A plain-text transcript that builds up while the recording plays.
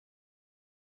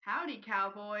Howdy,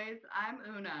 cowboys. I'm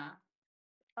Una.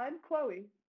 I'm Chloe.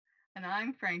 And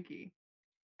I'm Frankie.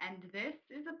 And this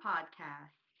is a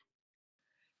podcast.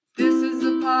 This is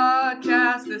a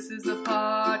podcast. This is a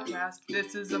podcast.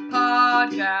 This is a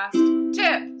podcast.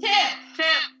 Tip.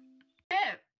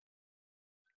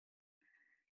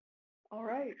 All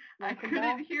right. I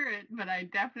couldn't hear it, but I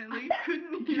definitely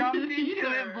couldn't jumped into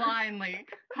it blindly.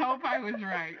 Hope I was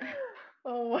right.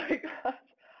 Oh my gosh.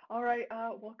 All right.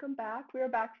 Welcome back. We are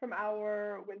back from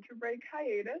our winter break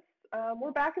hiatus.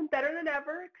 We're back and better than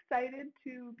ever. Excited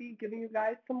to be giving you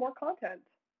guys some more content.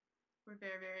 We're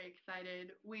very, very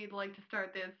excited. We'd like to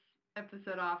start this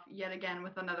episode off yet again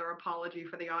with another apology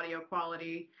for the audio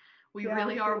quality. We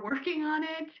really are working on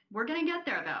it. We're going to get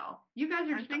there, though. You guys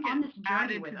are just on this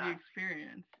journey with us. The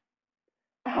experience.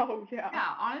 Oh, yeah.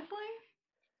 Yeah, honestly.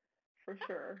 For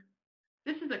sure.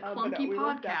 This is a clunky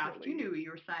podcast. You knew what you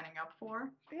were signing up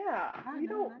for. Yeah, we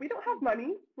don't have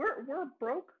money. We're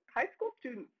broke high school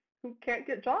students who can't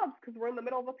get jobs because we're in the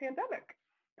middle of a pandemic.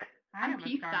 I'm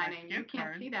peace signing. You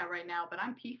can't see that right now, but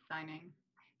I'm peace signing.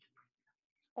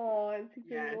 Oh, and she's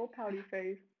doing a little pouty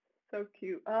face. So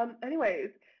cute.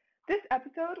 Anyways, this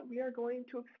episode we are going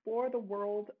to explore the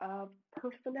world of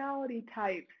personality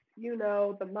types. You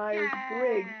know, the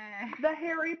Myers-Briggs, the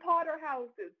Harry Potter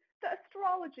houses, the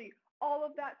astrology, all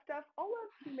of that stuff, all of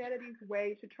humanity's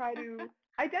way to try to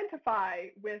identify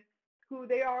with who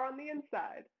they are on the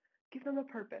inside. Give them a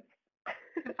purpose.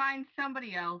 To find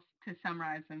somebody else to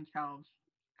summarize themselves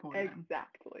for them.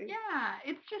 Exactly. Yeah,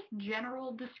 it's just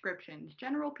general descriptions,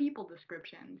 general people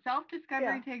descriptions.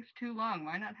 Self-discovery takes too long.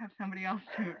 Why not have somebody else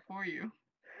do it for you?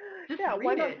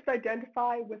 Why not just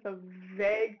identify with a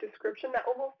vague description that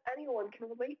almost anyone can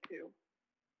relate to?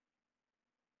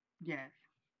 Yes.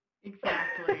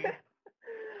 Exactly.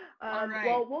 All right.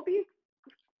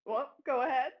 Well, go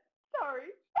ahead. Sorry.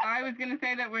 I was going to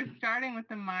say that we're starting with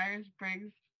the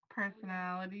Myers-Briggs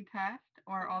personality test,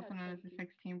 or also known as the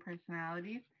 16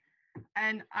 personalities.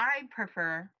 And I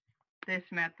prefer this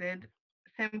method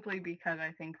simply because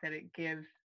I think that it gives,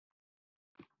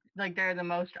 like, there are the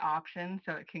most options,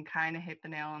 so it can kind of hit the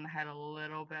nail on the head a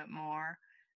little bit more.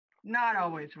 Not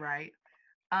always right.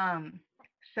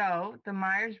 So the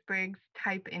Myers-Briggs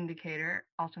Type Indicator,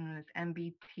 also known as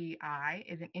MBTI,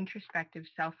 is an introspective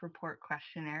self-report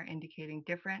questionnaire indicating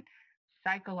different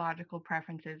psychological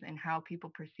preferences in how people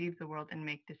perceive the world and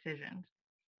make decisions.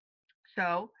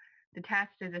 So the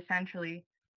test is essentially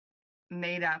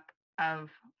made up of,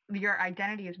 your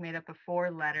identity is made up of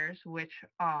 4 letters, which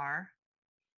are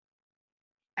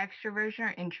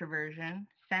extroversion or introversion,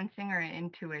 sensing or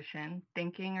intuition,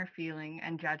 thinking or feeling,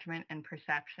 and judgment and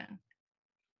perception.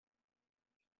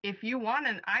 If you want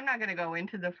to, I'm not going to go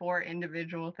into the 4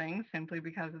 individual things simply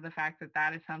because of the fact that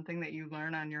that is something that you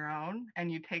learn on your own,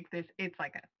 and you take this, it's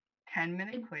like a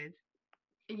 10-minute quiz.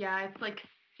 Yeah, it's like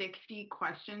 60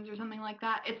 questions or something like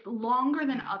that. It's longer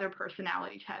than other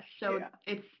personality tests, so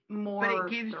it's more. But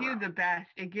it gives you the best.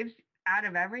 It gives, out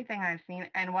of everything I've seen,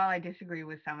 and while I disagree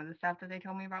with some of the stuff that they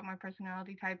told me about my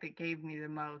personality type, it gave me the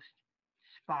most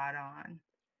spot on.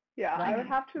 Yeah, I would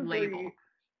have to agree.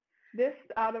 This,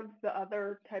 out of the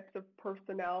other types of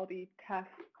personality tests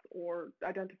or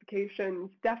identifications,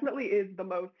 definitely is the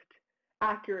most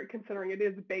accurate, considering it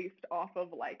is based off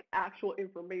of like actual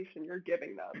information you're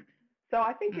giving them. So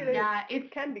I think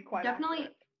it can be quite definitely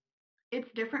accurate. It's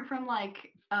different from like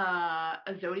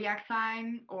a zodiac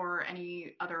sign or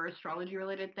any other astrology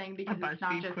related thing, because it's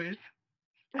not just quiz.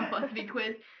 A BuzzFeed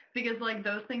quiz, because like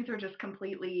those things are just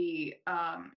completely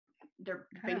they're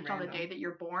based on the day that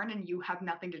you're born and you have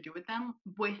nothing to do with them.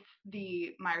 With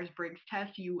the Myers-Briggs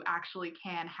test, you actually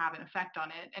can have an effect on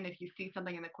it, and if you see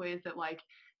something in the quiz that like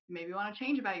maybe you want to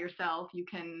change about yourself, you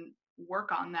can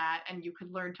work on that, and you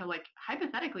could learn to, like,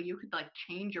 hypothetically, you could like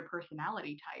change your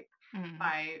personality type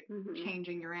by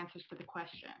changing your answers to the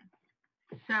question.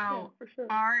 So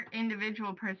our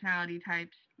individual personality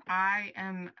types, I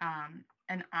am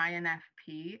an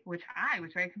INFP, which I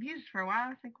was very confused for a while. I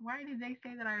was like, why did they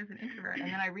say that I was an introvert? And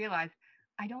then I realized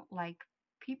I don't like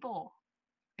people.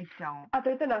 I don't.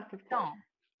 Other than us, of course.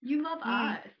 You love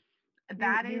us.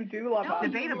 That you do love us.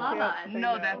 Debatable. You love us.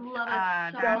 No, that's love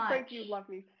us so much. Frank, you love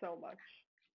me so much.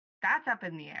 That's up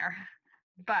in the air.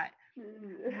 But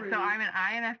so I'm an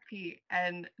INFP,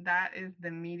 and that is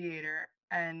the mediator.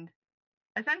 And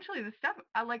essentially the stuff,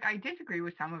 I disagree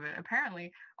with some of it.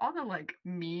 Apparently, all the like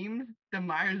memes, the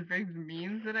Myers-Briggs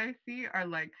memes that I see are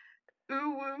like,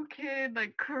 ooh woo kid,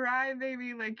 like cry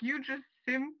baby, like you just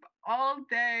simp all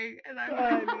day. And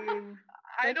I'm like,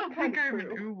 I don't think I'm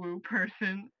an ooh woo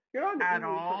person. You're not an at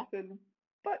ooh all. Person.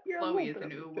 but you're Chloe a is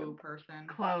little an bit of uwu person.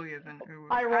 Chloe is an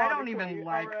uwu. Ironically, I don't even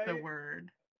like the right?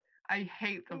 word. I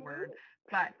hate the word.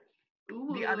 But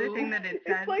Uwu. the other thing that it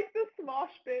says... It's like the Smosh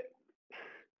bit.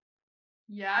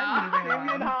 Yeah. I'm moving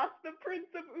Damien on. Haas, the Prince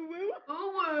of Uwu.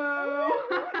 Uwu.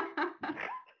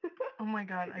 Oh my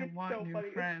god, I want so new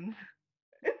funny. friends.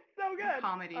 It's so good.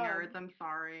 Comedy nerds, I'm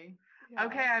sorry. Yeah.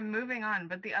 Okay, I'm moving on.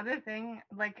 But the other thing,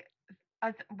 like,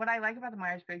 what I like about the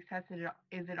Myers-Briggs test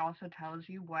is it also tells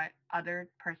you what other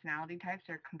personality types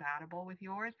are compatible with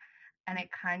yours. And it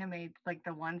kind of made, like,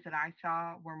 the ones that I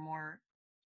saw were more,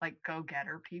 like,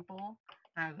 go-getter people.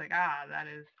 And I was like, that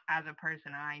is, as a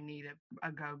person, I need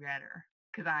a go-getter.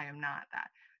 Because I am not that.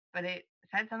 But it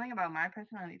said something about my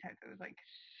personality type that was, like,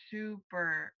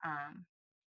 super,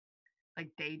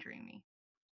 like, daydreamy.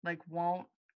 Like, won't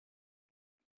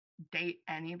date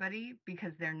anybody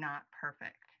because they're not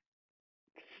perfect.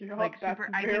 Yep, Like that's super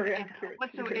very I think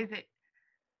accurate. is it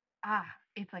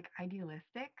it's like idealistic?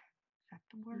 Is that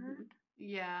the word? Mm-hmm.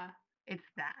 Yeah. It's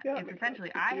that. Yeah, It's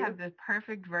essentially I have the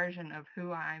perfect version of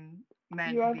who I'm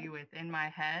meant to be with in my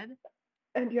head.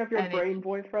 And you have your brain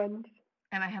boyfriend.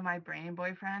 And I have my brain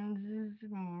boyfriends,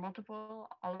 multiple,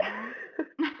 all of them.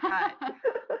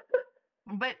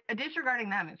 But disregarding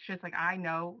them, it's just like I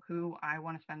know who I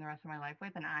want to spend the rest of my life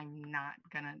with, and I'm not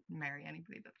gonna marry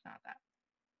anybody that's not that.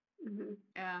 Mm-hmm.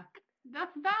 Yeah,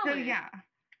 that's valid. So yeah.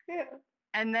 Yeah.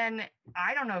 And then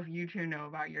I don't know if you two know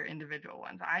about your individual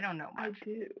ones. I don't know much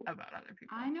about other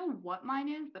people. I know what mine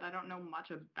is, but I don't know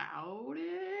much about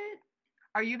it.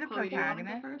 Are you the Chloe, protagonist? do you want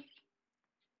to go first?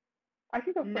 I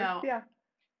can go first. Yeah.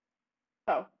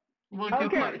 Oh. Well,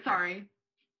 okay. Sorry.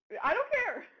 I don't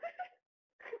care.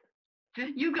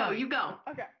 Just you go. You go.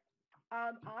 Okay.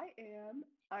 I am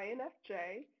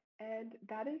INFJ, and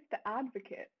that is the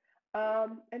advocate.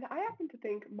 And I happen to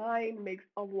think mine makes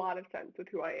a lot of sense with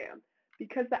who I am,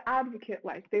 because the advocate,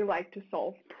 like, they like to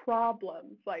solve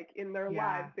problems, like, in their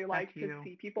lives. They like to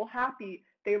see people happy.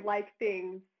 They like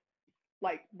things,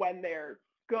 like, when they're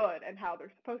good and how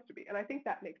they're supposed to be. And I think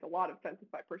that makes a lot of sense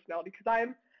with my personality, because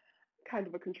I'm kind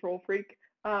of a control freak.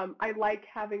 I like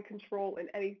having control in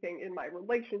anything, in my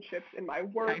relationships, in my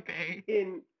work, type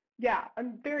A.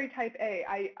 I'm very type A.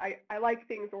 I like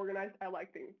things organized. I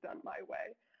like things done my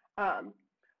way.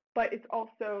 But it's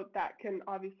also that can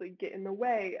obviously get in the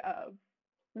way of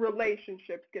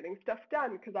relationships getting stuff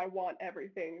done, because I want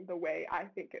everything the way I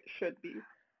think it should be.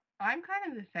 I'm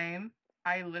kind of the same.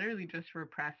 I literally just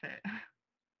repress it.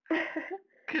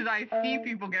 Because I see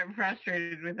people get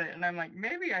frustrated with it, and I'm like,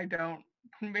 maybe I don't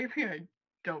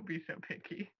be so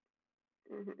picky.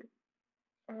 Mm-hmm.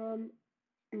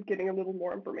 I'm getting a little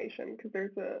more information, because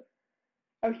there's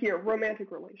here,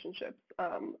 romantic relationships.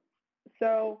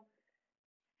 So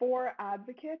for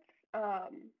advocates,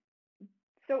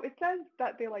 so it says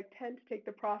that they tend to take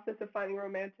the process of finding a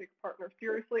romantic partner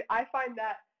seriously. I find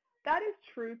that is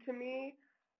true to me.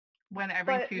 When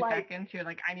every 2 seconds you're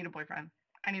like, I need a boyfriend.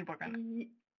 I need a boyfriend.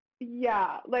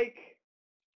 Yeah,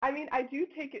 I mean, I do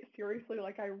take it seriously.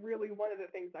 One of the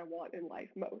things I want in life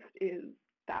most is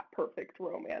that perfect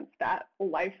romance, that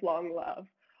lifelong love.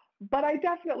 But I'm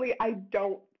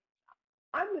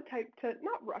the type to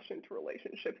not rush into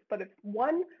relationships, but if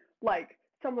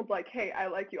someone's like, hey, I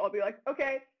like you, I'll be like,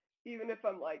 okay, even if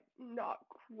I'm not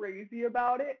crazy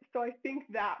about it. So I think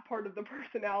that part of the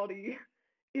personality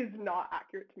is not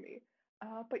accurate to me.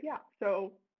 But yeah,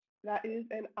 so that is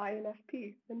an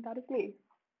INFP, and that is me.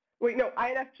 Wait, no,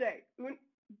 INFJ.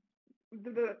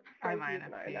 The I'm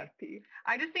INFP.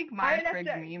 I just think Myers-Briggs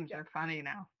memes are funny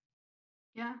now.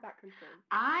 Yeah. That confirms.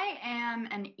 I am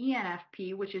an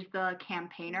ENFP, which is the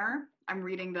campaigner. I'm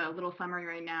reading the little summary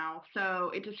right now.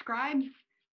 So it describes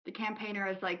the campaigner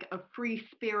as a free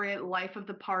spirit, life of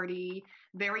the party,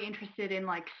 very interested in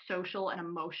social and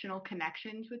emotional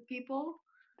connections with people.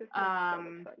 This makes so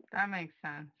much sense. That makes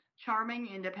sense. Charming,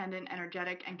 independent,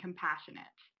 energetic, and compassionate.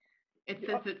 It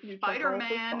says that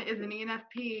Spider-Man is an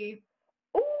ENFP.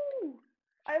 Ooh,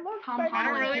 I love Spider-Man. I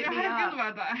don't really know how to feel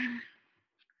about that.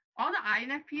 All the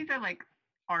INFPs are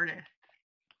artists.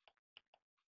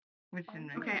 Which didn't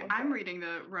make sense. I'm reading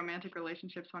the romantic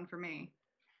relationships one for me.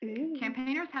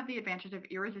 Campaigners have the advantage of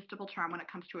irresistible charm when it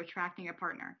comes to attracting a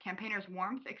partner. Campaigners'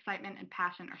 warmth, excitement, and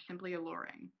passion are simply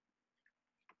alluring.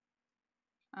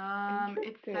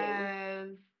 It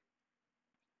says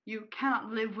you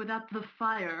cannot live without the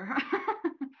fire.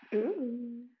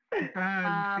 Ooh.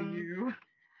 For you.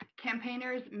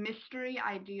 Campaigners' mystery,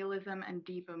 idealism, and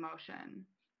deep emotion.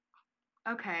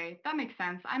 Okay, that makes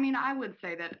sense. I mean, I would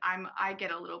say that I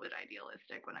get a little bit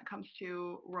idealistic when it comes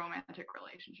to romantic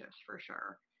relationships, for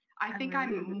sure. I think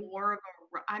I'm more of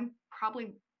I'm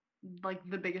probably like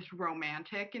the biggest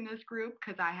romantic in this group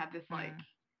because I have this like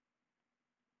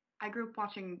I grew up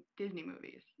watching Disney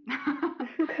movies.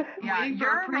 Yeah,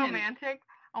 you're a romantic.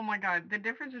 Oh my god, the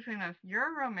difference between us,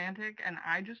 you're a romantic and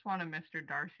I just want a Mr.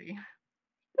 Darcy.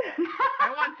 I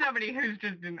want somebody who's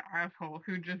just an asshole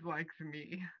who just likes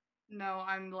me. No,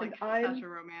 I'm like such a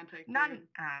romantic. Not dude. an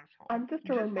asshole. I'm just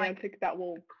a romantic that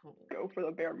will go for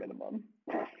the bare minimum.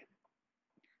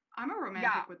 I'm a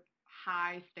romantic with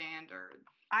high standards.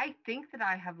 I think that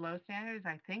I have low standards.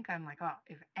 I think I'm like, oh,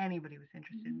 if anybody was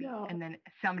interested in me, and then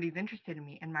somebody's interested in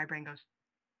me, and my brain goes,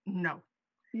 no.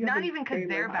 Not even because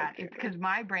they're bad. It's because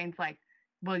my brain's like,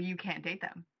 well, you can't date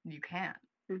them. You can't.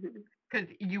 Because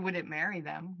you wouldn't marry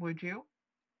them, would you?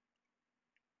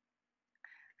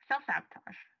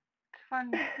 Self-sabotage. It's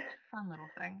fun. It's a fun little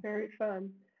thing. Very fun.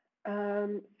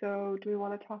 So do we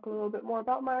want to talk a little bit more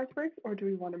about Myers-Briggs, or do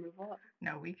we want to move on?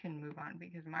 No, we can move on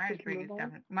because Myers-Briggs is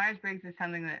definitely Myers-Briggs is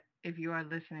something that if you are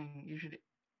listening, you should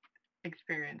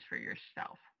experience for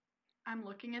yourself. I'm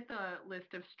looking at the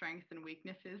list of strengths and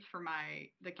weaknesses for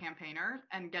the campaigner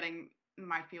and getting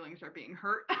my feelings are being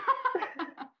hurt.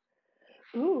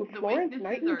 Ooh, Florence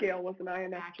Nightingale was an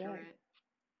INFJ. Accurate.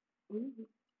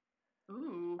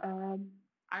 Ooh.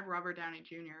 I have Robert Downey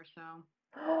Jr. So.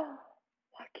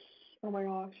 Lucky. Oh my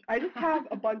gosh. I just have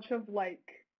a bunch of like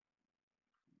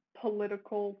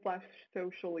political /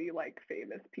 socially like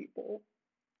famous people.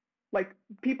 Like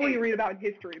people you read about in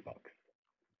history books.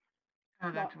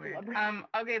 Oh, that's weird.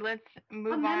 Okay, let's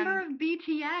move on. A member of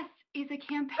BTS is a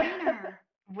campaigner.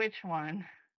 Which one?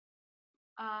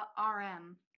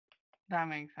 RM. That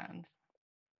makes sense.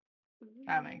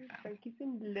 That makes sense. Frankie's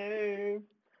in love.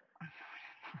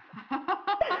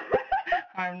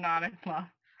 I'm not in love.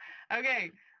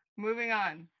 Okay, moving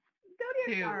on.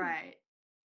 All right.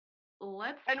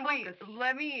 Let's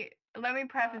let me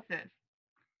preface this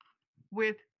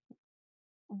with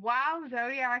while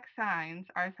zodiac signs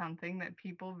are something that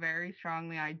people very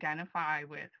strongly identify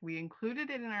with, we included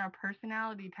it in our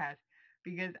personality test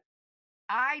because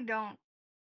I don't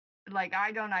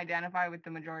identify with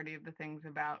the majority of the things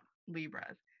about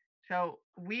Libras. So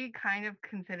we kind of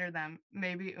consider them,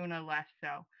 maybe Una less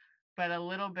so, but a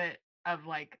little bit of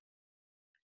like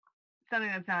something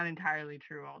that's not entirely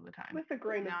true all the time. With a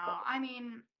grain of salt. I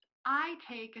mean, I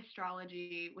take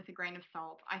astrology with a grain of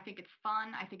salt. I think it's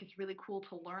fun. I think it's really cool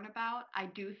to learn about. I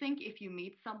do think if you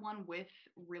meet someone with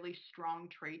really strong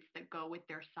traits that go with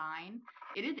their sign,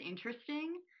 it is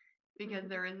interesting because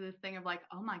there is this thing of like,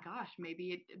 oh my gosh,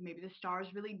 maybe the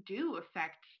stars really do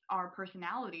affect our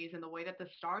personalities, and the way that the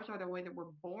stars are, the way that we're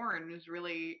born is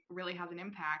really, really has an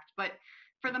impact. But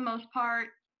for the most part,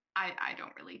 I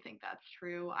don't really think that's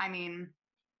true. I mean,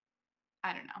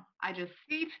 I don't know. I just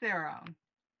each their own.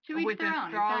 To each with their own.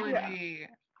 Astrology,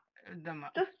 the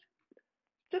most.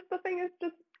 Just the thing is,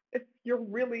 just if you're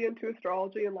really into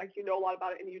astrology and like you know a lot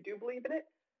about it and you do believe in it,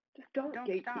 just don't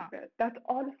gatekeep it. That's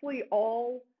honestly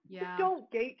all. Yeah. Just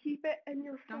don't gatekeep it, and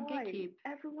you're fine. Gatekeep.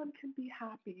 Everyone can be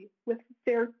happy with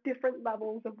their different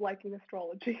levels of liking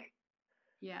astrology.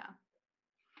 Yeah.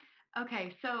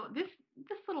 Okay, so this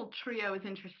little trio is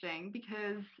interesting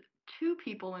because 2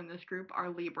 people in this group are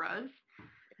Libras.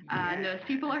 And those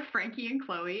people are Frankie and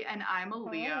Chloe, and I'm a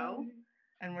Leo.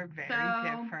 And we're very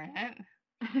different.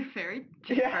 They're very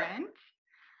different.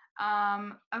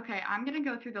 Yeah. Okay, I'm going to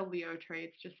go through the Leo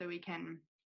traits just so we can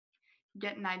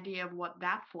get an idea of what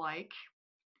that's like.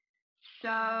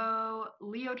 So,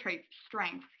 Leo traits: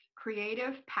 strengths,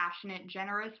 creative, passionate,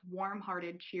 generous,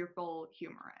 warm-hearted, cheerful,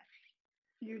 humorous.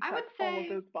 You check all of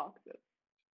those boxes.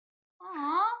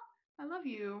 Aw, I love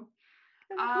you.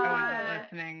 I was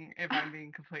listening, if I'm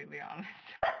being completely honest.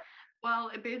 Well,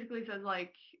 it basically says,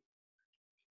 like,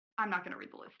 I'm not going to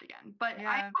read the list again, but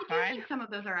I do think some of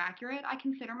those are accurate. I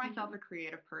consider myself a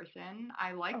creative person.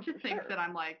 I like to think that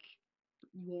I'm, like,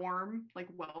 warm, like,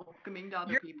 welcoming to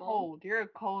other people. Cold. You're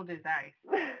cold as ice.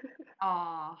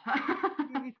 Aw.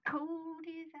 You're cold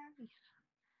as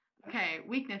ice. Okay,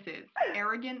 weaknesses: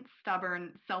 arrogant,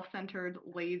 stubborn, self-centered,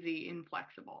 lazy,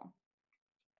 inflexible.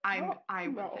 I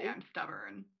would say I'm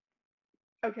stubborn.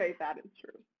 Okay, that is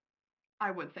true.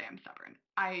 I would say I'm stubborn.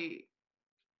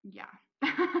 Yeah.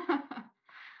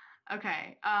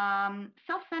 Okay.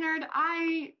 Self-centered,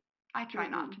 I try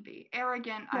not to be.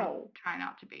 Arrogant, I try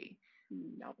not to be.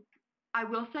 No. I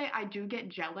will say I do get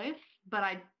jealous, but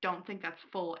I don't think that's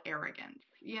full arrogance,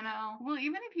 you know? Well,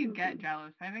 even if you get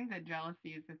jealous, I think that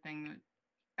jealousy is the thing that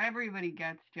everybody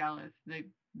gets jealous.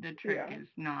 The trick is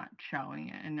not showing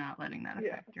it and not letting that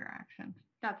affect your actions.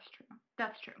 That's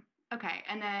true. Okay,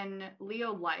 and then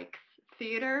Leo likes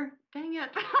theater. Dang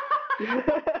it.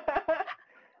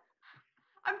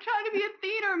 I'm trying to be a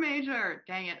theater major.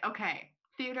 Dang it. Okay.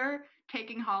 Theater,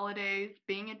 taking holidays,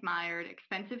 being admired,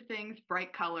 expensive things,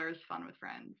 bright colors, fun with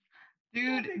friends.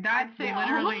 Dude, that's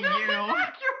literally you.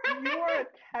 You are a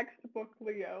textbook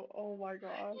Leo. Oh my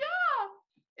god. Yeah.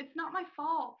 It's not my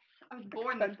fault. I was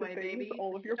born this way, baby.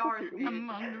 All of your Stars pursuits. I'm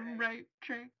on the right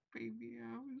track, baby.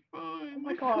 I was born. Oh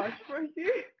my gosh,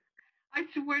 Frankie. I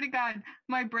swear to God,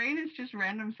 my brain is just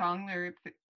random song lyrics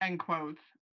and quotes,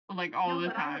 like all the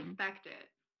time. I respect it.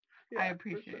 Yeah, I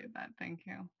appreciate that. Thank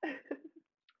you.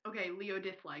 Okay, Leo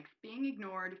dislikes being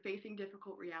ignored, facing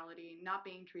difficult reality, not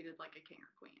being treated like a king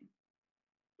or queen.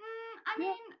 I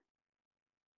mean,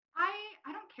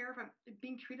 I don't care if I'm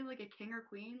being treated like a king or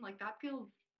queen. Like, that feels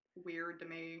weird to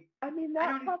me. I mean, I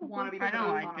don't want to be put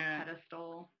on a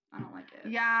pedestal. I don't like it.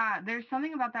 Yeah, there's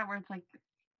something about that where it's like,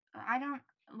 I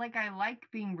like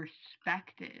being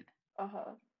respected.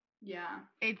 Uh-huh. Yeah.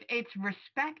 It's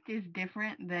respect is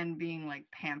different than being like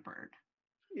pampered.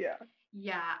 Yeah.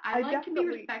 Yeah, I like to be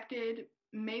respected.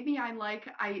 Maybe I'm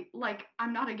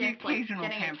not against like getting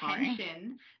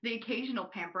attention, the occasional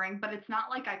pampering, but it's not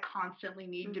like I constantly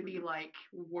need to be like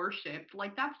worshipped.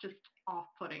 Like, that's just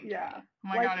off-putting. Yeah. To me. Oh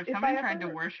my God, if somebody tried to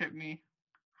worship me,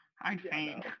 I'd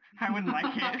faint. No. I wouldn't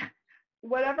like it.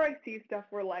 Whenever I see stuff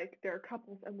where like there are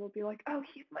couples and we'll be like, oh,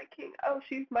 he's my king, oh,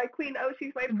 she's my queen, oh,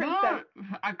 she's my princess.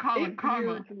 I call it karma. It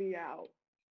weirds me out.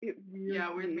 It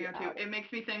weirds me out too. It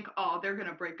makes me think, oh, they're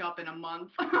gonna break up in a month.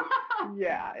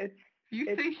 Yeah, you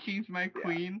say she's my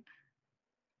queen.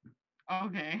 Yeah.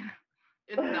 Okay.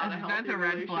 It's not a healthy That's a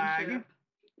red flag.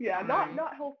 Yeah,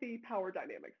 not healthy power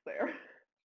dynamics there.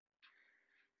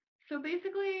 So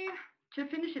basically, to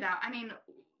finish it out, I mean,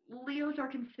 Leos are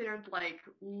considered like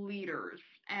leaders,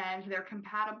 and they're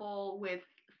compatible with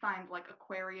signs like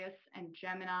Aquarius and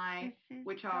Gemini,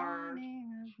 which are,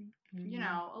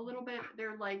 a little bit,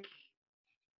 they're like,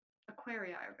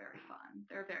 Aquarii are very fun.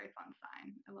 They're a very fun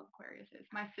sign. I love Aquariuses.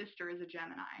 My sister is a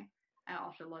Gemini. I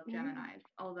also love Geminis,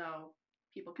 although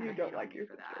people kind of hate on me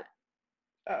for that.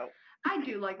 Oh. I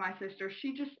do like my sister.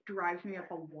 She just drives me up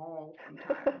a wall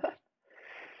sometimes.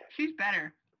 She's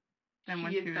better.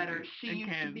 She is better. She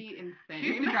used to be insane. She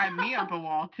used to drive me up a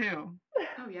wall too.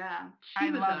 Oh yeah, she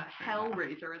was a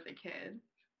hellraiser as a kid.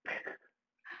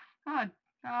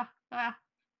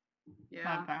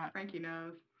 Yeah, Frankie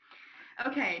knows.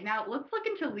 Okay, now let's look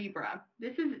into Libra.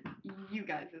 This is you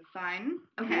guys' sign.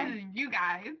 Okay. This is you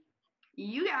guys.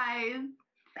 You guys.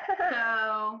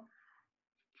 So,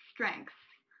 strengths: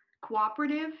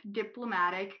 cooperative,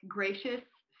 diplomatic, gracious,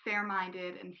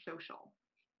 fair-minded, and social.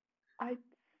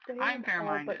 I'm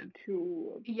fair-minded.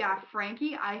 Yeah,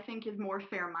 Frankie, I think, is more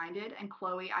fair-minded, and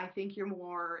Chloe, I think you're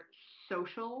more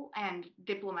social and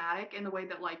diplomatic in the way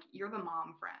that, like, you're the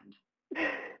mom friend.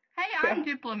 Hey, I'm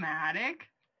diplomatic.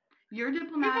 You're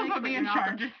diplomatic. People put me in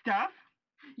charge of stuff.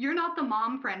 You're not the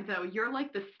mom friend, though. You're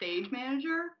like the stage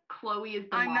manager. Chloe is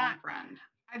the mom friend.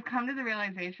 I've come to the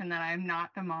realization that I'm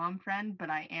not the mom friend, but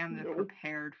I am the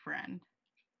prepared friend.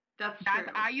 That's true.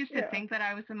 I used to think that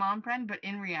I was the mom friend, but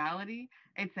in reality,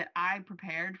 it's that I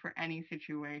prepared for any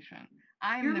situation.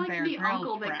 You're like the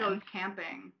uncle that goes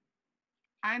camping.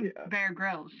 I'm Bear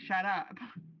Grylls. Shut up.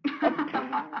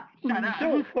 Shut up.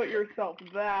 Don't put yourself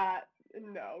that.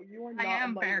 No, you are not. I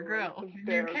am Bear Grylls.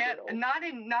 You can't. Not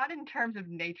in terms of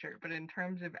nature, but in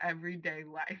terms of everyday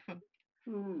life.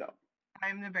 No.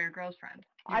 I'm the Bear Grylls friend.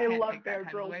 I love Bear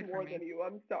Grylls more than you.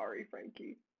 I'm sorry,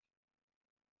 Frankie.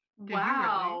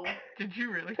 Wow. Did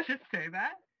you really just say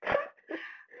that?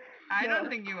 I don't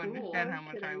think you understand how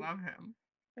much I love him.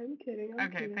 I'm kidding.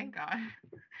 Okay, thank God.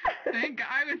 Thank God.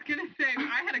 I was going to say,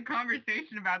 I had a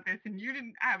conversation about this and you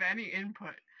didn't have any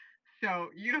input. So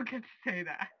you don't get to say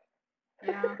that.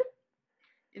 Yeah.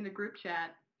 In the group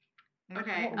chat.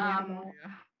 Okay.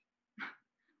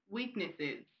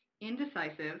 Weaknesses: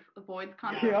 indecisive, avoids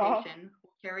confrontation,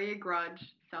 will carry a grudge,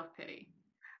 self-pity.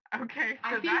 Okay,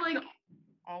 so I feel like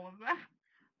all of them.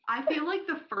 I feel like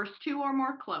the first two are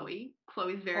more Chloe.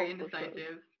 Chloe's very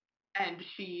indecisive, and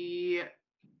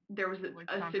there was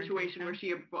a situation where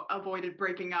she avoided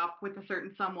breaking up with a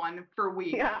certain someone for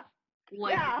weeks.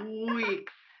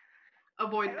 Weeks.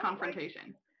 Avoids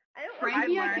confrontation.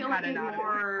 Frankie, I feel like, is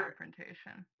more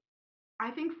confrontation.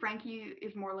 I think Frankie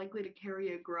is more likely to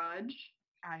carry a grudge.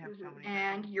 I have so many.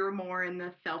 And you're more in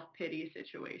the self-pity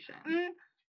situation.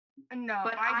 No,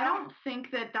 but I don't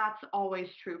think that that's always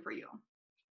true for you.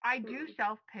 I do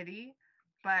self-pity,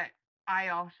 but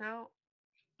I'm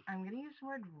going to use the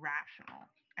word rational.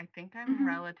 I think I'm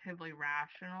relatively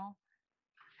rational.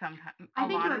 Sometimes, a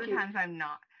lot of the times I'm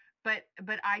not. But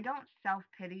I don't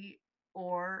self-pity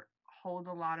or hold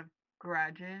a lot of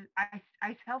grudges.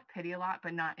 I self-pity a lot,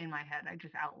 but not in my head. I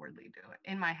just outwardly do it.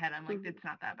 In my head, I'm like, it's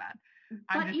not that bad.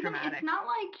 I'm just even dramatic.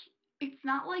 it's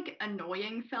not like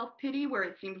annoying self-pity where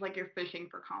it seems like you're fishing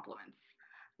for compliments.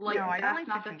 Like, no, I don't that's like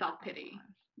not the self-pity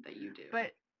that you do.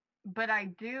 But I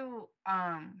do,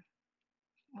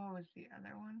 what was the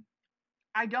other one?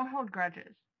 I don't hold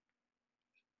grudges.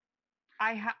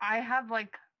 I have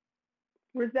like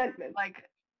resentment. Like,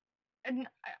 and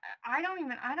I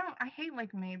hate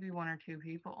like maybe one or two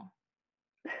people.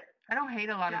 I don't hate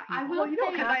a lot of people. I will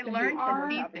say because I learned to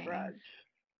see things.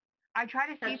 I try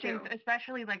to see things,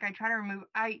 especially like I try to remove,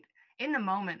 in the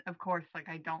moment, of course, like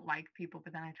I don't like people,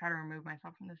 but then I try to remove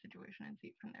myself from the situation and see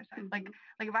it from their side. Like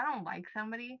if I don't like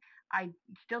somebody, I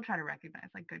still try to recognize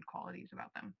like good qualities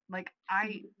about them. But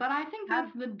I think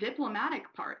that's the diplomatic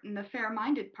part and the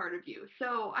fair-minded part of you.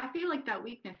 So I feel like that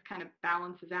weakness kind of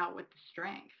balances out with the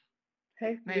strength.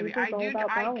 Hey, maybe I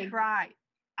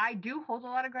do hold a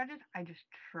lot of grudges. I just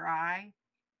try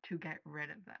to get rid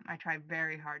of them. I try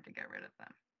very hard to get rid of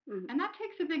them. And that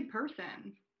takes a big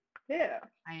person. Yeah.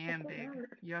 I am big.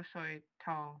 Yo soy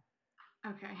tall.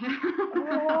 Okay.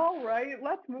 All right,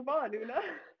 let's move on, Una.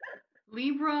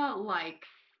 Libra likes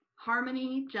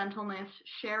harmony, gentleness,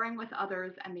 sharing with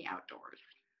others, and the outdoors.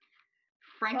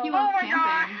 Frankie loves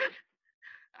camping.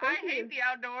 I hate the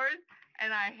outdoors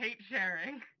and I hate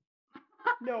sharing.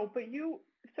 No, but you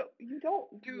don't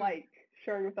like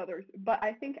sharing with others, but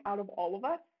I think out of all of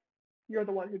us, you're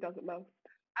the one who does it most.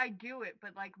 I do it,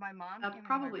 but like my mom That's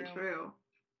probably true.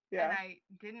 Yeah. And I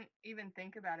didn't even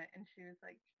think about it, and she was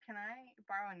like, "Can I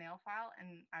borrow a nail file?"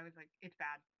 And I was like, "It's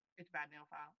bad. It's a bad nail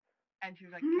file." And she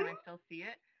was like, "Can I still see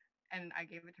it?" And I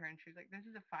gave it to her, and she was like, "This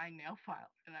is a fine nail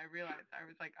file." And I realized, I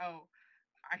was like, "Oh,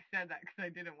 I said that because I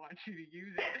didn't want you to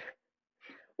use it."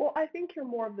 Well, I think you're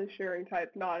more of the sharing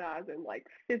type, not as in like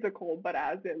physical, but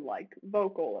as in like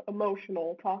vocal,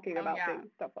 emotional, talking about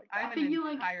things, stuff like that. I think you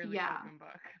entirely open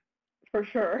book. For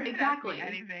sure. Exactly.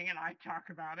 Anything, and I talk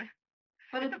about it.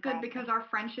 But it's good because our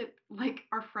friendship, like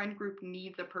our friend group,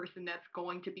 needs a person that's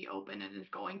going to be open and is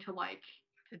going to like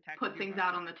put things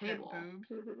out on the table.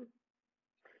 Mm-hmm.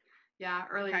 Yeah,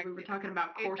 earlier we were talking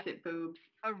about corset boobs.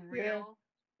 A real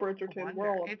Bridgerton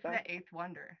world. It's the eighth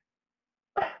wonder.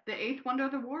 The eighth wonder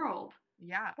of the world.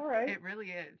 Yeah, all right. It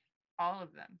really is. All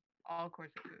of them. All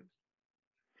corset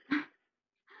boobs.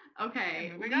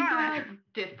 Okay, Libra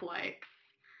dislikes.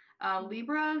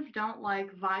 Libras don't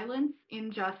like violence,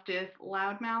 injustice,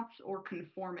 loudmouths, or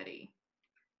conformity.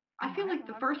 I feel like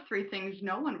the first three things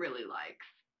no one really likes.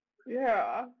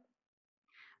 Yeah.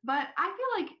 But I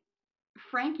feel like,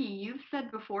 Frankie, you've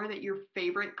said before that your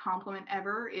favorite compliment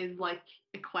ever is like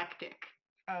eclectic.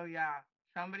 Oh yeah,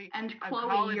 and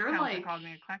Chloe, you're like called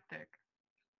me eclectic.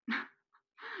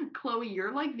 Chloe,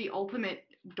 you're like the ultimate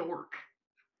dork.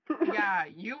 Yeah,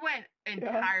 you went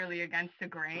entirely against the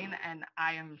grain, and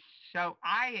I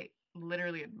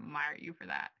literally admire you for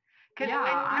that. Yeah,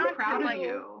 I'm proud of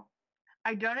you.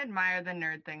 I don't admire the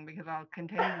nerd thing because I'll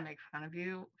continue to make fun of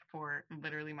you for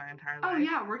literally my entire life. Oh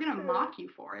yeah, we're gonna mock you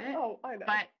for it. Oh, I know.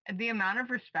 But the amount of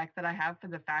respect that I have for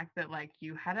the fact that like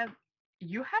you had a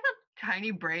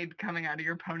tiny braid coming out of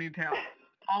your ponytail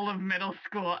all of middle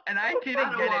school, and I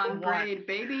didn't get it once. Braid,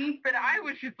 baby. But I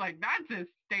was just like, that's a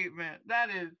statement. That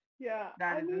is a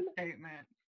statement.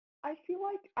 I feel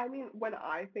like, when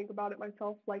I think about it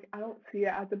myself, like, I don't see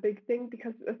it as a big thing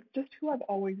because it's just who I've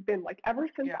always been. Like, ever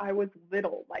since I was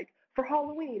little, like, for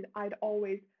Halloween, I'd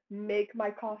always make my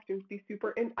costumes be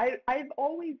super, and I've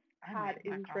always had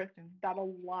interests that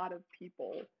a lot of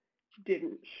people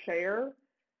didn't share.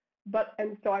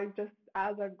 And so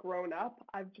as I've grown up,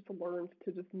 I've just learned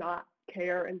to just not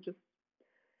care and just,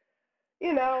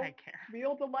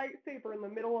 wield a lightsaber in the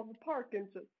middle of the park and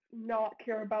just not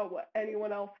care about what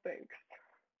anyone else thinks.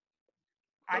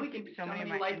 So we can do so many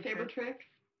lightsaber tricks.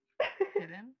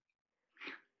 Hidden.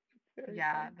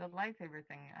 Yeah, the lightsaber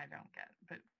thing I don't get,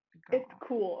 but it's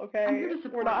cool, okay? I'm here to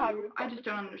support you. I just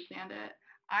don't understand it.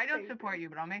 I don't support you,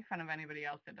 but I'll make fun of anybody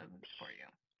else that doesn't support you.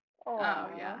 Oh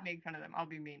yeah. Make fun of them. I'll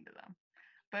be mean to them.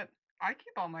 But I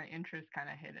keep all my interests kind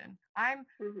of hidden.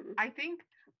 I think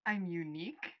I'm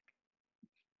unique.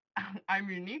 I'm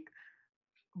unique,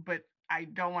 but I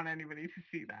don't want anybody to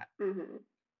see that.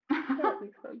 That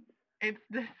makes sense. It's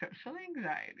the social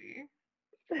anxiety.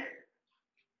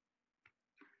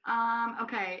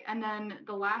 Okay, and then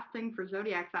the last thing for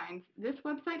zodiac signs, this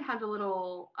website has a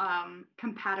little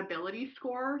compatibility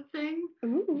score thing.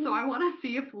 Ooh. So I want to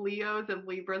see if Leos and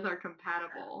Libras are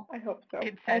compatible. I hope so.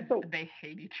 It says they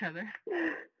hate each other.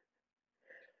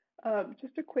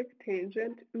 Just a quick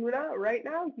tangent. Una, right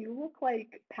now you look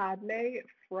like Padme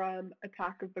from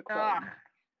Attack of the Clones.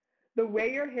 The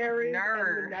way your hair is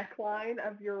Nerd. and the neckline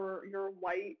of your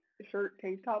white shirt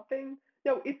tank top thing.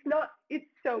 No, it's not. It's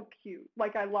so cute.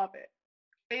 Like, I love it.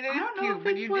 It I is don't know cute, if but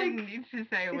it's you like- didn't need to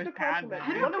say it It's was a Padme. compliment.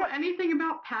 I don't know anything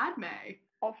about Padme.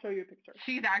 I'll show you a picture.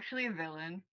 She's actually a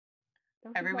villain.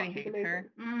 No, she's Everybody not. She's hates amazing.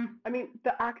 her. I mean,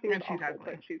 the acting is And she's awful,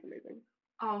 ugly. but she's amazing.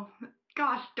 Oh,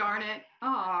 gosh darn it.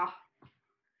 Ah.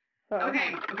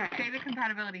 Okay. Say the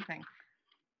compatibility thing.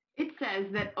 It says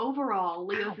that overall,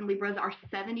 Leos and Libras are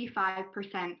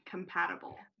 75%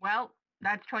 compatible. Well,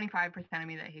 that's 25% of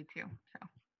me that hates you.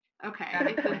 So. Okay. That It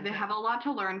says explains they it. have a lot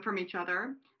to learn from each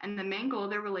other, and the main goal of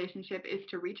their relationship is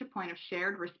to reach a point of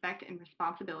shared respect and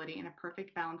responsibility in a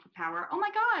perfect balance of power. Oh my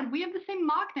God, we have the same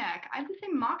mock neck. I have the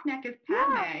same mock neck as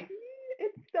Padme. Yeah,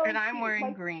 it's so And I'm cute. wearing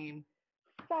Like, green.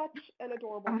 such an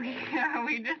adorable thing.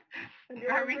 We just And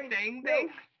you're are we wearing- saying no,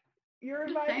 things? You're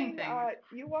Just saying inviting, things.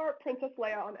 you are Princess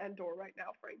Leia on Endor right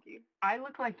now, Frankie. I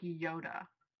look like Yoda.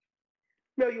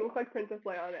 No, you look like Princess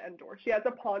Leia on Endor. She has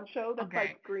a poncho that's Okay.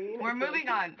 like green. We're It's really moving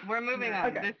cute. on. We're moving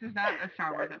on. Okay. This is not a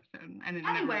Star Wars episode, and it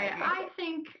never Anyway, will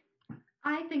be.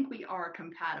 I think we are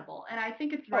compatible, and I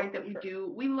think it's Oh, right that for sure.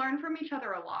 we learn from each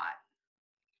other a lot.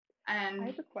 I And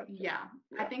have a question. yeah,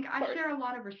 I think I sorry. share a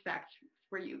lot of respect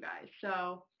for you guys.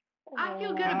 So I feel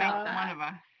good That makes about that. one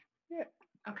of us.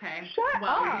 Okay. Shut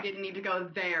well, up. we didn't need to go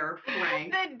there,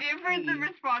 Frank. The difference in Please.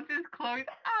 responses, Chloe.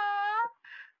 Ah.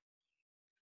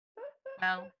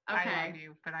 Well, I Okay. love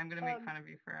you, but I'm gonna make fun of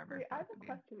you forever. Wait, for I have both a of you.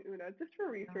 question, Una. Just for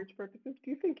research purposes,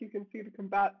 do you think you can see the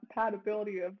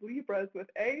compatibility of Libras with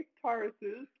A,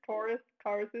 Tauruses,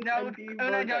 No, and B,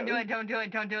 Una, don't do Virgos? it. Don't do it.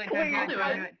 Don't do it. Don't Please, do I'll it. do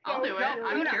Don't it. do it. I'll do it. No,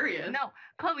 I'm Una, curious. No,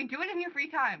 Chloe, do it in your free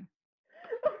time.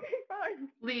 Okay, fine.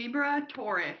 Libra,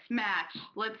 Taurus, match.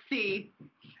 Let's see.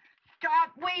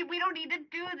 Stop. Wait, we don't need to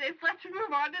do this. Let's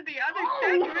move on to the other Oh.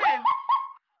 segment.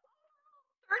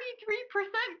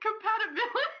 33%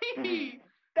 compatibility.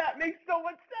 That makes so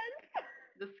much sense.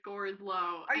 The score is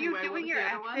low. Are you Anyway, what doing was your the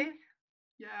other one? exes?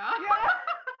 Yeah. Yeah.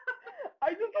 I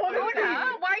just want to Okay.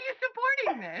 Una, why are you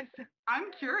supporting this?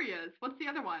 I'm curious. What's the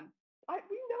other one?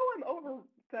 we know I'm over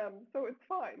them, so it's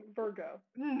fine. Virgo.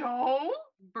 No.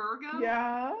 Virgo?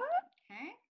 Yeah.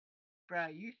 Okay.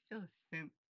 Bruh, you still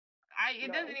simp. It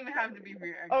No. doesn't even have to be for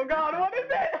your exes. Oh God, what is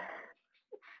it?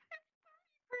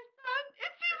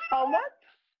 It's How much?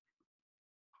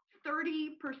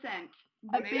 30%.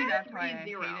 Maybe big that's why I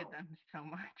 30. hated them so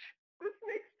much. This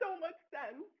makes so much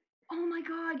sense. Oh my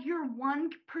God, you're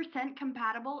 1%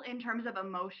 compatible in terms of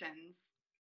emotions.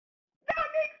 That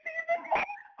makes even more.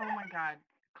 Oh my God,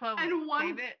 Chloe,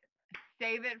 And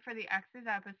save it for the exes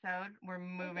episode. We're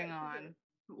moving on.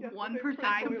 Yes, 1%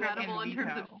 I compatible freaking in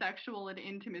terms of veto. sexual and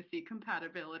intimacy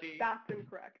compatibility. That's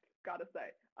incorrect. Gotta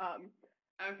say.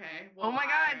 Okay. Well, Oh my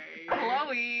God,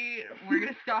 Chloe, we're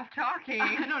gonna stop talking.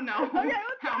 I don't know Okay,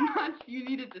 let's how go. much you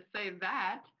needed to say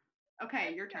that.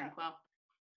 Okay, your turn, Chloe.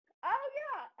 Oh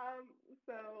yeah.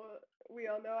 So we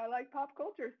all know I like pop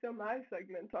culture, so my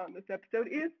segment on this episode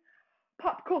is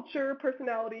pop culture,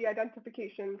 personality,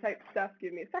 identification type stuff.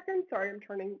 Give me a second. Sorry, I'm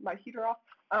turning my heater off.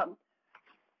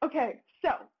 Okay,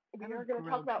 so we are going to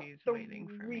talk about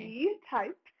three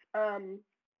types.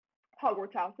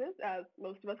 Hogwarts houses, as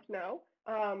most of us know.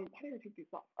 How do I take these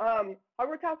off?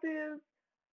 Hogwarts houses,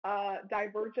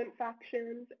 Divergent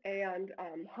factions, and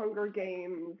Hunger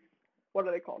Games. What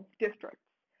are they called? Districts.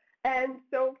 And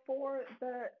so for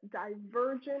the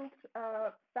Divergent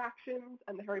factions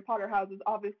and the Harry Potter houses,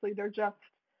 obviously they're just,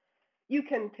 you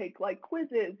can take like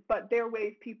quizzes, but they're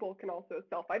ways people can also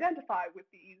self-identify with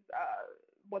these,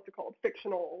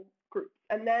 fictional groups.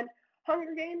 And then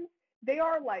Hunger Games, they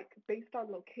are like based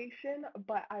on location,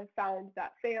 but I found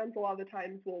that fans a lot of the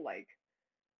times will like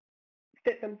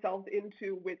fit themselves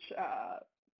into which,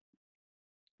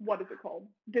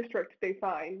 district they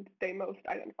find they most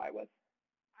identify with.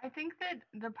 I think that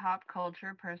the pop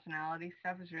culture personality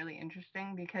stuff is really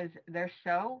interesting because they're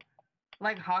so,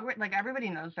 like Hogwarts, like everybody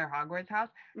knows their Hogwarts house.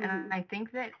 Mm-hmm. And I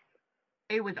think that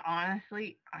it was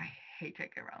honestly, I hate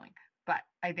J.K. Rowling, but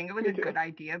I think it was a good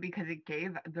idea because it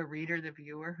gave the reader, the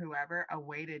viewer, whoever, a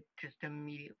way to just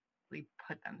immediately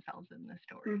put themselves in the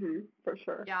story. Mm-hmm, for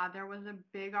sure. Yeah, there was a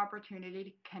big opportunity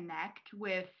to connect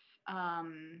with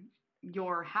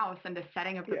your house and the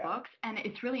setting of the books. And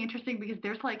it's really interesting because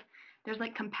there's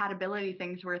like compatibility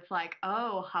things where it's like,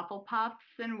 oh, Hufflepuffs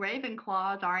and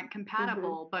Ravenclaws aren't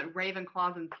compatible, but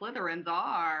Ravenclaws and Slytherins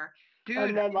are. Dude,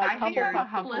 and then, like, I hear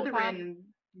Hufflepuff, Slytherin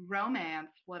romance,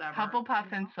 whatever. Hufflepuff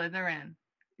and Slytherin.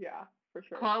 Yeah, for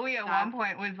sure. Chloe at one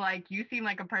point was like, you seem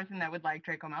like a person that would like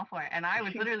Draco Malfoy. And I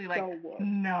was literally like,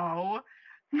 no.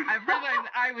 At first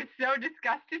I was so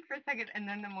disgusted for a second. And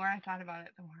then the more I thought about it,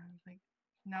 the more I was like,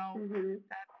 no,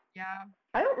 Yeah.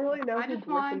 I don't really know I who just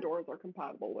want- Gryffindors are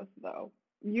compatible with, though.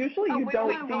 Usually Oh, you wait, don't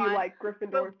wait, see, what like,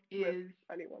 Gryffindors with is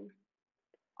anyone.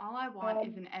 all I want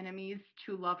is Um, an enemies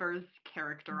to lovers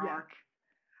character Yes. arc.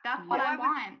 That's Yes. what Oh, I I would-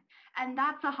 want, and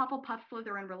that's a Hufflepuff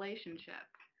Slytherin relationship.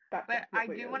 That But I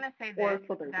definitely do is. want to say Or this,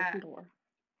 Slytherin, that Gryffindor.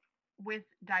 with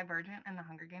Divergent and the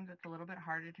Hunger Games, it's a little bit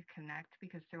harder to connect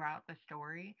because throughout the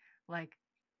story, like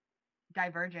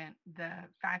Divergent, the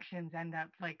factions end up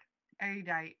like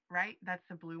Erudite, right? That's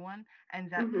the blue one,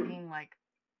 ends up Mhm. being like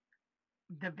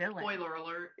the villain. Spoiler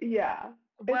alert. Yeah.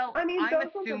 Well, I mean, I'm those ones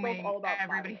are both assuming all about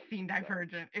everybody's violence, seen so.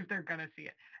 Divergent if they're gonna see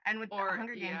it. And with Or-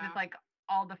 Hunger Games, yeah. it's like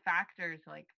all the factors,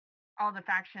 like all the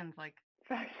factions, like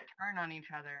Fact. turn on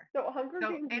each other. No, Hunger So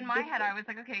Games in is my head, I different.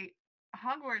 was like, okay,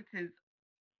 Hogwarts is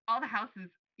all the houses.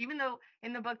 Even though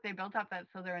in the book they built up that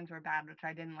Slytherins were bad, which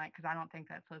I didn't like because I don't think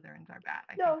that Slytherins are bad.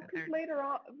 I No, think that because they're.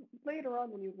 later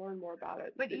on when you learn more about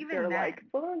it, But even they're then- like,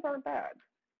 Slytherins aren't bad.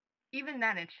 Even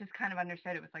then, it's just kind of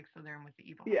understood it was like Slytherin was the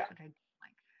evil Yeah. house, which I didn't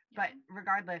like. But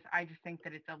regardless, I just think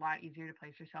that it's a lot easier to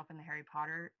place yourself in the Harry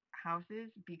Potter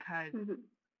houses because Mhm.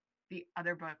 the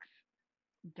other books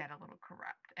get a little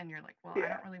corrupt, and you're like, well, I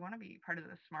Yeah. don't really want to be part of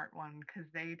the smart one because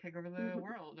they take over the Mhm.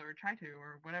 world or try to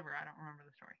or whatever. I don't remember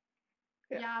the story.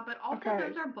 Yeah, but also Okay.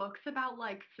 those are books about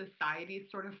like society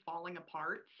sort of falling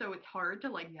apart, so it's hard to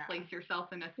like Yeah. place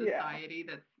yourself in a Yeah. society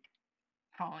that's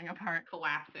Falling apart.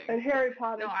 collapsing. And Harry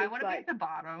Potter's No, I just want to be like, at the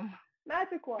bottom.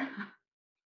 magic wand.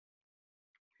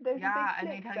 There's a Yeah, big and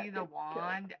they snake tell that you the gets killed.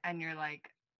 wand, and you're like,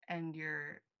 and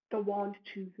you're The wand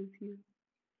chooses you.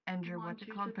 what's Wand it called, chooses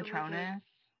the wizard. Patronus?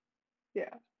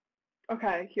 Yeah.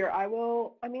 Okay, here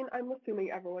I'm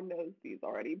assuming everyone knows these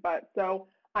already, but so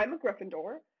I'm a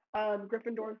Gryffindor.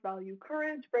 Gryffindors value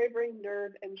courage, bravery,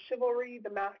 nerve, and chivalry. The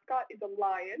mascot is a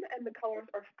lion, and the colors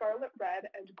are scarlet, red,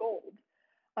 and gold.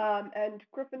 And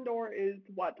Gryffindor is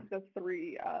what the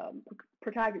three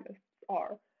protagonists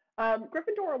are.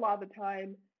 Gryffindor, a lot of the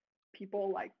time,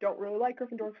 people like don't really like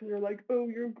Gryffindor because they're like, oh,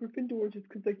 you're a Gryffindor just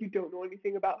because like you don't know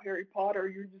anything about Harry Potter.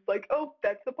 You're just like, oh,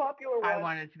 that's the popular one. I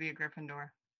wanted to be a Gryffindor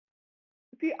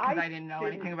See, because I didn't know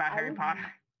anything about Harry was Potter.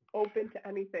 Open to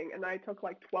anything, and I took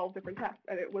like 12 different tests,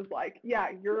 and it was like, yeah,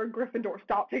 you're a Gryffindor.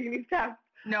 Stop taking these tests.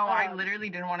 No, I literally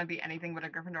didn't want to be anything but a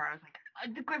Gryffindor. I was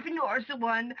like, the Gryffindor is the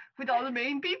one with all the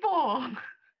main people.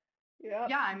 Yeah.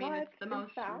 Yeah, I mean, but it's the in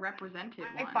most fact, represented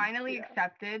I one. finally Yeah.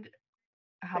 accepted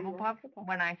That you were Hufflepuff Hufflepuff.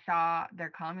 when I saw their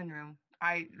common room.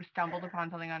 I stumbled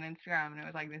upon something on Instagram, and it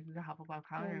was like, this is a Hufflepuff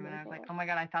common Oh room. And my I was like, God. oh my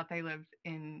God, I thought they lived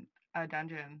in a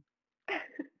dungeon.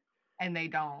 And they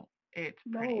don't. It's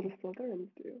No, pretty. the Slytherins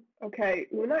do. Okay,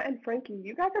 Una and Frankie,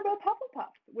 you guys are both Hufflepuffs,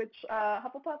 which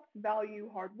Hufflepuffs value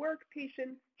hard work,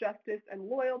 patience, justice, and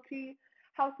loyalty.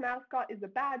 House mascot is a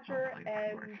badger, Hopefully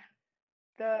that works. and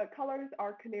the colors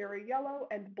are canary yellow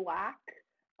and black.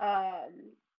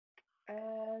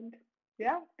 And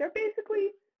yeah, they're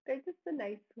just the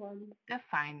nice ones. The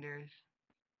Finders.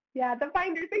 Yeah, the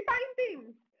finders, they find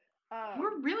things.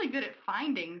 We're really good at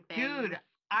finding things. Dude,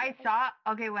 I saw,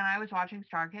 when I was watching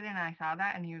Star Kid and I saw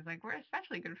that and he was like, we're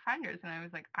especially good finders. And I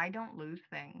was like, I don't lose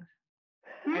things.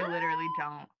 I literally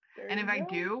don't. There And you if I go.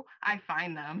 do, I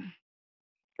find them.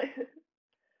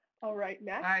 All right,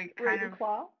 next, I kind of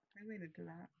Ravenclaw. related to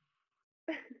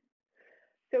that.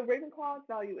 So Ravenclaws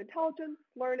value intelligence,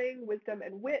 learning, wisdom,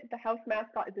 and wit. The house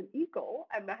mascot is an eagle,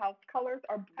 and the house colors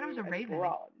are thought it was blue a and raven.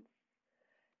 bronze.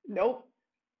 Nope.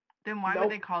 Then why Nope.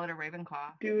 would they call it a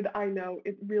Ravenclaw? Dude, I know.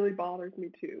 It really bothers me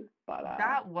too. But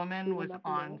That woman we will was never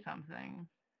on know. something.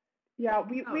 Yeah,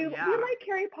 we Oh, we yeah. like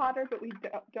Harry Potter, but we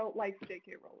don't like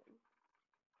J.K.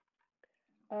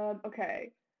 Rowling.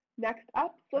 Okay. Next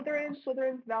up, Slytherin.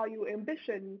 Slytherins value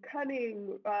ambition,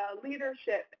 cunning,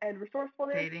 leadership, and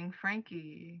resourcefulness. Dating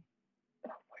Frankie.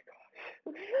 Oh my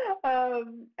gosh.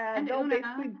 And they'll Una,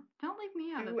 basically don't leave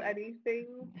me out of do this. anything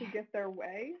to get their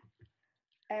way.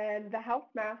 And the house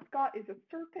mascot is a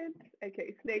serpent,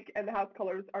 aka snake, and the house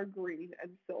colors are green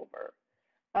and silver.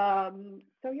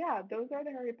 So yeah, those are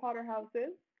the Harry Potter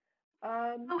houses.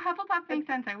 Oh, Hufflepuff makes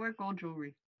sense. I wear gold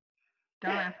jewelry.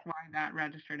 Don't ask why that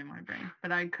registered in my brain.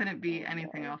 But I couldn't be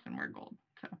anything else and wear gold.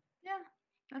 So Yeah,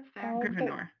 that's fair.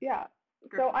 Gryffindor. Yeah.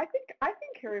 So I think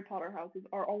Harry Potter houses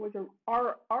are always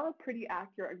are a pretty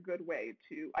accurate and good way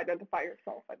to identify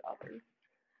yourself and others.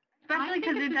 Especially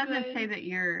because it doesn't good- say that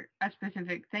you're a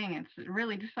specific thing. It's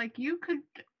really just like you could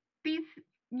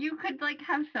like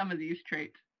have some of these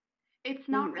traits. It's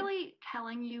not really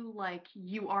telling you like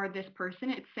you are this person.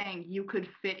 It's saying you could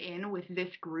fit in with this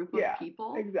group of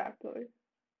people. Exactly.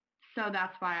 So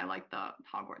that's why I like the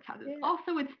Hogwarts houses. Yeah.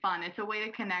 Also, it's fun. It's a way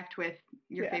to connect with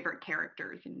your favorite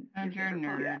characters and your favorite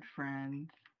nerd books. friends.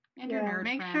 And your nerd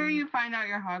Make friends. sure you find out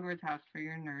your Hogwarts house for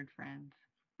your nerd friends.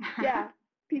 Yeah,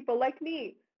 people like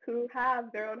me who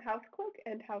have their own house cloak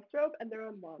and house robe and their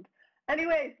own wand.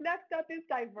 Anyways, next up is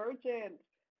Divergent.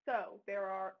 So there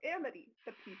are Amity,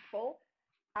 the peaceful,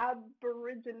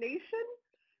 Aborigination.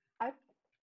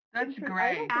 That's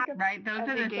great, right? Those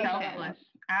are the selfless.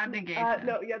 Abnegation.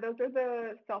 No, yeah, those are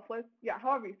the selfless. Yeah,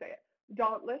 however you say it.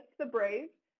 Dauntless, the brave.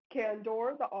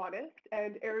 Candor, the honest.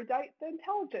 And Erudite, the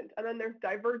intelligent. And then there's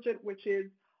Divergent, which is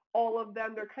all of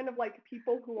them. They're kind of like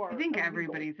people who are. I think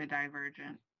everybody's a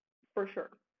Divergent. For sure.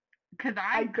 Because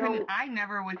I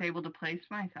never was able to place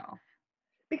myself.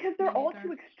 Because they're all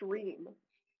too extreme.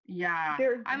 Yeah.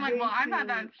 I'm like, well, I'm not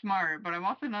that smart, but I'm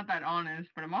also not that honest,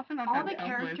 but I'm also not that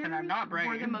selfless, and I'm not brave.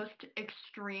 All the characters were the most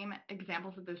extreme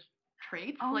examples of those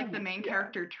traits. Like, the main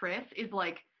character, Triss, is,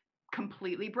 like,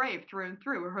 completely brave through and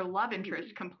through. Her love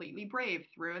interest, completely brave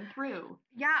through and through.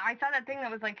 Yeah, I saw that thing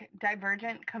that was, like,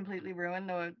 Divergent completely ruined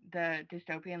the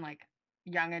dystopian, like,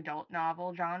 young adult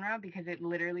novel genre because it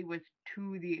literally was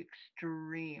to the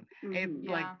extreme. It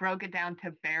like broke it down to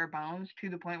bare bones to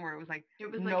the point where it was like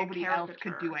nobody else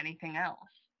could do anything else.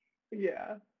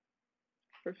 Yeah,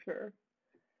 for sure.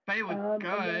 But it was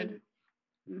good.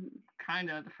 Kind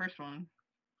of, the first one.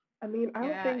 I mean, I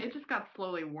don't think it just got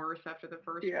slowly worse after the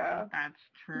first one. That's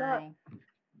true.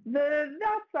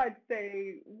 That's, I'd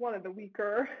say, one of the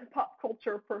weaker pop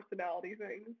culture personality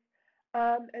things.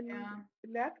 And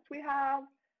next we have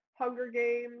Hunger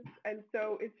Games, and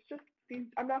so it's just these,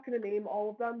 I'm not going to name all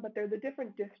of them, but they're the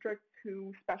different districts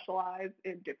who specialize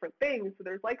in different things. So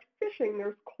there's like fishing,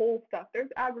 there's coal stuff, there's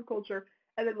agriculture,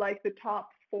 and then like the top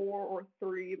 4 or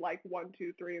 3, like 1,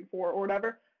 2, 3, and 4 or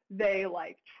whatever, they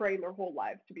like train their whole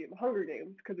lives to be in the Hunger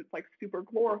Games because it's like super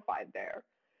glorified there.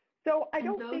 So I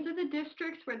don't think those are the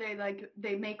districts where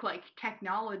they make like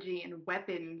technology and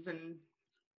weapons and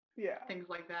things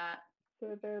like that.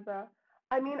 So they're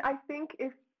I mean, I think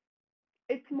if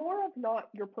it's more of not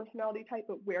your personality type,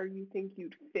 but where you think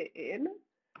you'd fit in.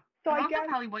 So I guess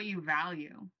probably what you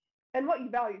value. And what you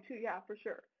value too, yeah, for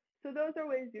sure. So those are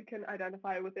ways you can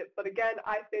identify with it. But again,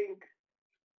 I think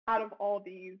out of all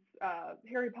these,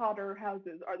 Harry Potter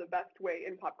houses are the best way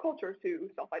in pop culture to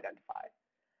self-identify.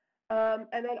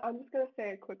 And then I'm just going to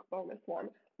say a quick bonus one.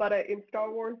 But in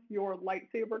Star Wars, your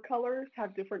lightsaber colors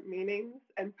have different meanings.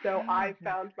 And so I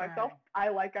found myself, I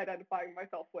like identifying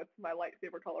myself with my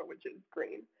lightsaber color, which is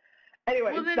green.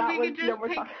 Anyway, well, then that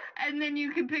was and then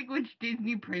you can pick which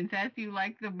Disney princess you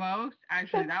like the most.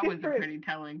 Actually, that was a pretty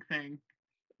telling thing.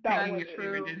 That was your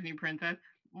favorite Disney princess.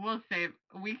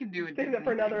 We can do a Disney that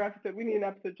for another episode. We need an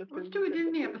episode just Let's do a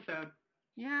Disney episode.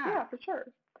 Yeah. Yeah, for sure.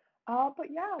 But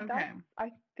yeah,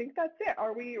 I think that's it.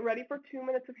 Are we ready for 2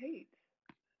 minutes of hate?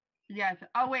 Yes.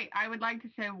 Oh, wait. I would like to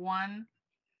say one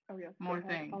more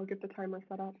thing. I'll get the timer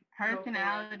set up.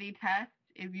 Personality test.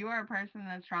 If you are a person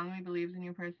that strongly believes in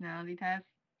your personality test,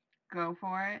 go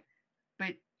for it.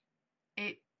 But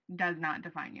it does not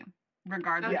define you.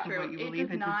 Regardless of what you believe,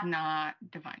 it does not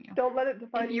define you. Don't let it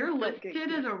define you. If you're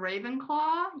listed as a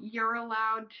Ravenclaw, you're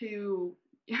allowed to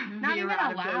veer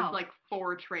out of those like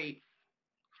 4 traits.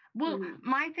 Well,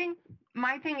 my thing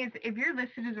is, if you're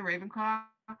listed as a Ravenclaw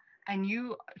and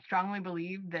you strongly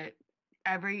believe that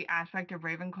every aspect of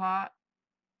Ravenclaw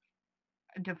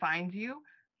defines you,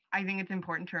 I think it's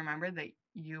important to remember that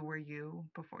you were you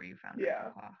before you found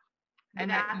Ravenclaw.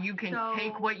 And that you can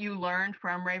take what you learned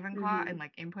from Ravenclaw and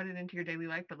like input it into your daily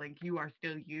life, but like you are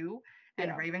still you,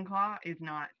 and Ravenclaw is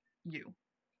not you.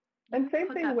 And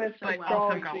same thing with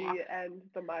astrology and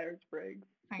the Myers-Briggs.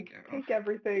 Thank you. Take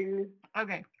everything.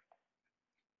 Okay.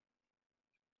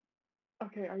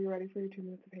 Okay, are you ready for your 2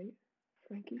 minutes of hate,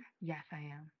 Frankie? Yes, I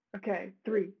am. Okay,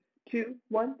 3, 2,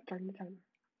 1, starting the timer.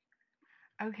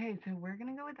 Okay, so we're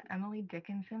going to go with Emily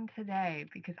Dickinson today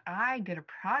because I did a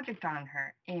project on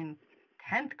her in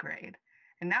 10th grade,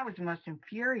 and that was the most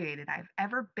infuriated I've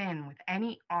ever been with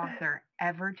any author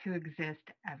ever to exist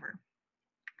ever.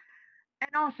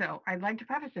 And also, I'd like to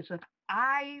preface this with,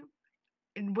 I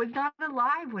was not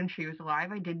alive when she was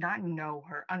alive. I did not know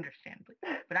her, understandably,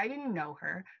 but I didn't know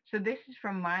her. So this is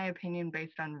from my opinion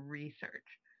based on research.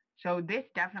 So this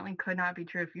definitely could not be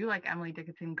true. If you like Emily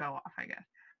Dickinson, go off, I guess.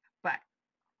 But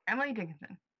Emily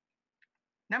Dickinson,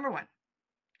 number 1,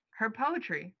 her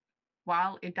poetry,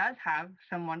 while it does have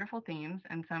some wonderful themes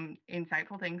and some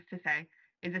insightful things to say,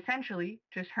 is essentially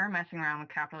just her messing around with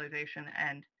capitalization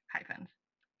and hyphens.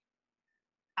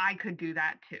 I could do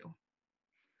that too.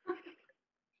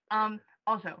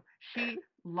 Also, she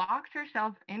locked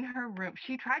herself in her room.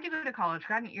 She tried to go to college,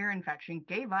 got an ear infection,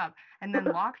 gave up, and then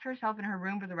locked herself in her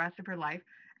room for the rest of her life.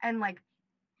 And like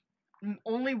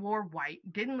only wore white,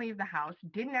 didn't leave the house,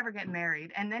 didn't ever get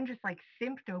married, and then just like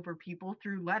simped over people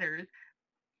through letters,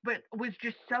 but was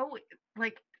just so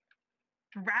like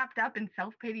wrapped up in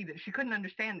self-pity that she couldn't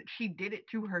understand that she did it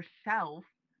to herself.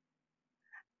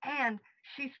 And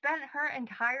she spent her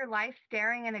entire life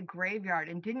staring at a graveyard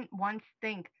and didn't once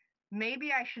think,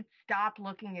 maybe I should stop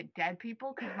looking at dead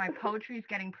people because my poetry is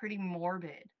getting pretty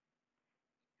morbid.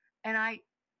 And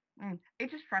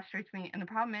it just frustrates me. And the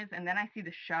problem is, and then I see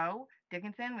the show,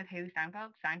 Dickinson, with Haley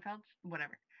Steinfeld,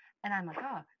 whatever. And I'm like,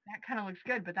 oh, that kind of looks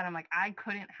good. But then I'm like, I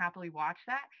couldn't happily watch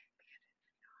that because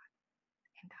it's not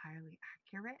entirely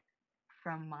accurate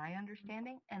from my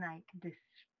understanding. And I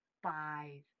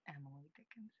despise Emily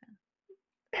Dickinson.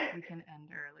 We can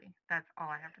end early. That's all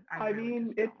I have to. I really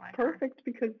mean, it's like perfect her.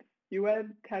 Because you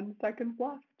had 10 seconds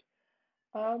left.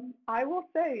 I will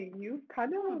say you've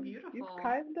kind of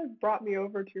brought me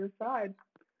over to your side.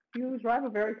 You drive a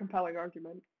very compelling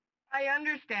argument. I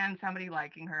understand somebody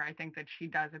liking her. I think that she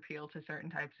does appeal to certain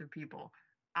types of people.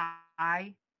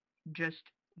 I just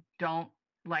don't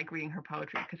like reading her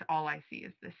poetry because all I see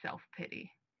is the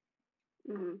self-pity.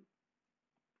 Mm-hmm.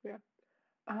 Yeah.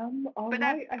 But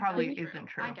that probably isn't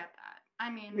true. I get that. I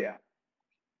mean, yeah.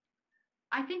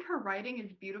 I think her writing is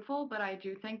beautiful, but I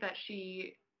do think that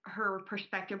her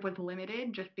perspective was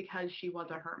limited just because she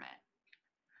was a hermit.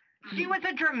 She was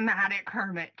a dramatic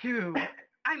hermit too.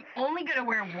 I'm only gonna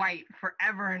wear white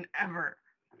forever and ever.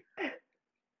 Too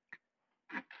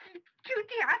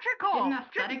theatrical.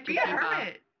 Just be a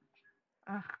hermit.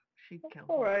 Ugh, she killed me.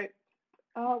 All right.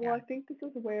 Well, I think this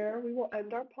is where we will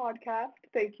end our podcast.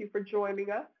 Thank you for joining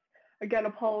us. Again,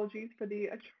 apologies for the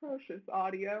atrocious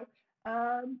audio.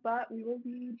 But we will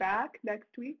be back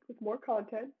next week with more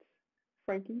content.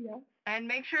 Frankie, yes. And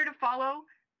make sure to follow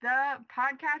the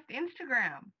podcast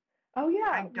Instagram. Oh,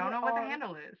 yeah. I don't know what the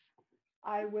handle is.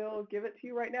 I will give it to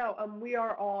you right now. We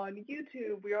are on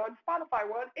YouTube. We are on Spotify.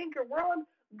 We're on Anchor. We're on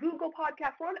Google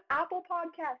Podcasts. We're on Apple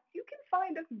Podcasts. You can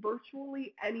find us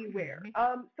virtually anywhere.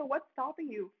 So what's stopping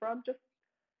you from just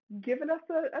giving us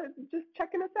just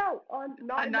checking us out on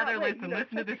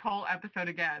Listen to this whole episode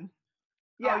again.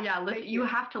 Yeah, you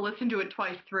have to listen to it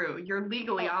twice through. You're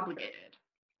legally obligated.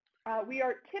 We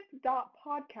are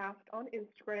tip.podcast on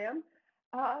Instagram.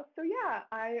 So yeah,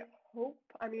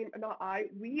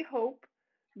 we hope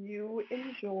you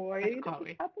enjoyed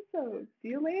this episode. See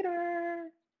you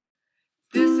later.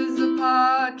 This is a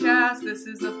podcast. This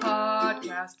is a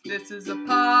podcast. This is a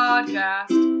podcast.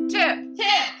 Tip.